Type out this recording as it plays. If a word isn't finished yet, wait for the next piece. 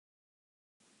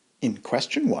In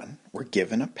question 1, we're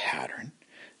given a pattern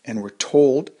and we're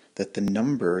told that the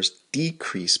numbers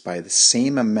decrease by the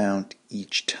same amount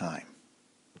each time.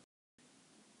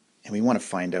 And we want to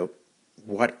find out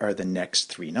what are the next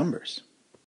three numbers.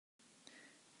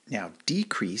 Now,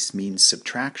 decrease means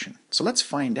subtraction. So let's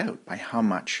find out by how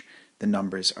much the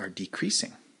numbers are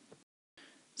decreasing.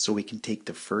 So we can take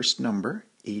the first number,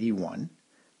 81,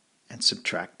 and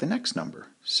subtract the next number,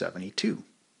 72.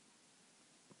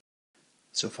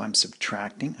 So if I'm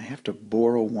subtracting, I have to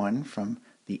borrow 1 from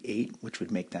the 8, which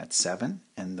would make that 7,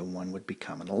 and the 1 would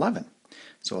become an 11.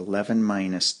 So 11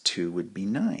 minus 2 would be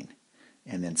 9.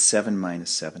 And then 7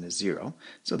 minus 7 is 0,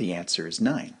 so the answer is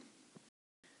 9.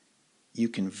 You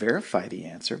can verify the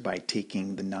answer by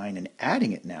taking the 9 and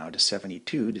adding it now to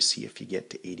 72 to see if you get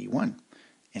to 81.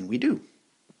 And we do.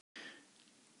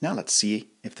 Now let's see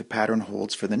if the pattern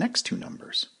holds for the next two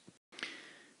numbers.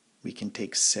 We can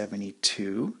take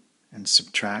 72 and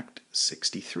subtract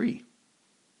 63.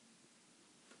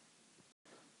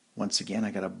 Once again,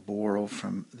 I got to borrow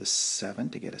from the 7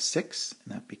 to get a 6,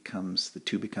 and that becomes, the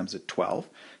 2 becomes a 12.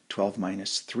 12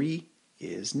 minus 3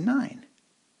 is 9.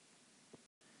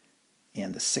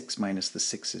 And the 6 minus the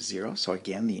 6 is 0, so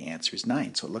again the answer is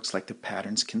 9. So it looks like the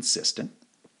pattern's consistent.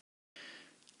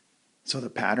 So the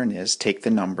pattern is take the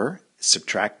number,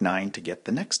 subtract 9 to get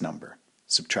the next number.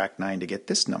 Subtract 9 to get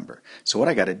this number. So what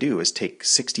I got to do is take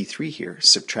 63 here,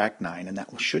 subtract 9, and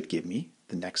that should give me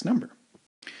the next number.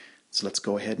 So let's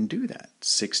go ahead and do that.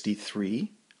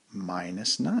 63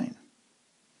 minus 9.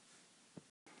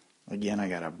 Again, I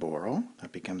got to borrow.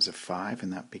 That becomes a 5,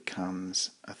 and that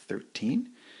becomes a 13.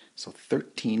 So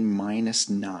 13 minus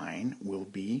 9 will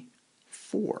be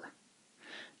 4.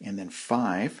 And then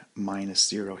 5 minus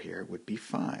 0 here would be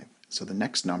 5. So the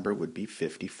next number would be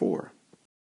 54.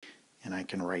 And I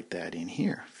can write that in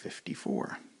here,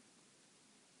 54.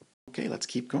 Okay, let's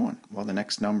keep going. Well, the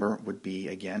next number would be,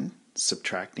 again,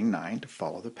 subtracting 9 to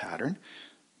follow the pattern.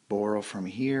 Borrow from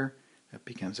here, that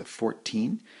becomes a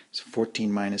 14. So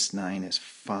 14 minus 9 is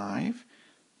 5.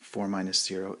 4 minus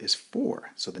 0 is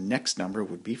 4. So the next number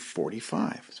would be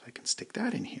 45. So I can stick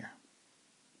that in here.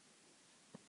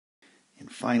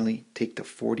 And finally, take the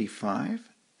 45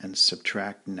 and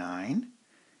subtract 9.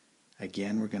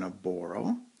 Again, we're going to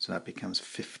borrow, so that becomes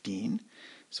 15.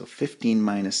 So 15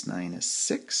 minus 9 is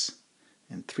 6,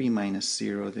 and 3 minus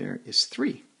 0 there is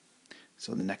 3.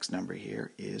 So the next number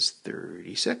here is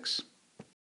 36.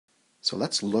 So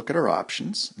let's look at our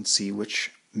options and see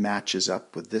which matches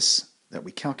up with this that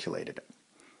we calculated.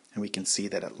 And we can see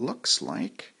that it looks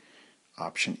like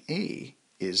option A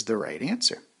is the right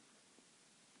answer.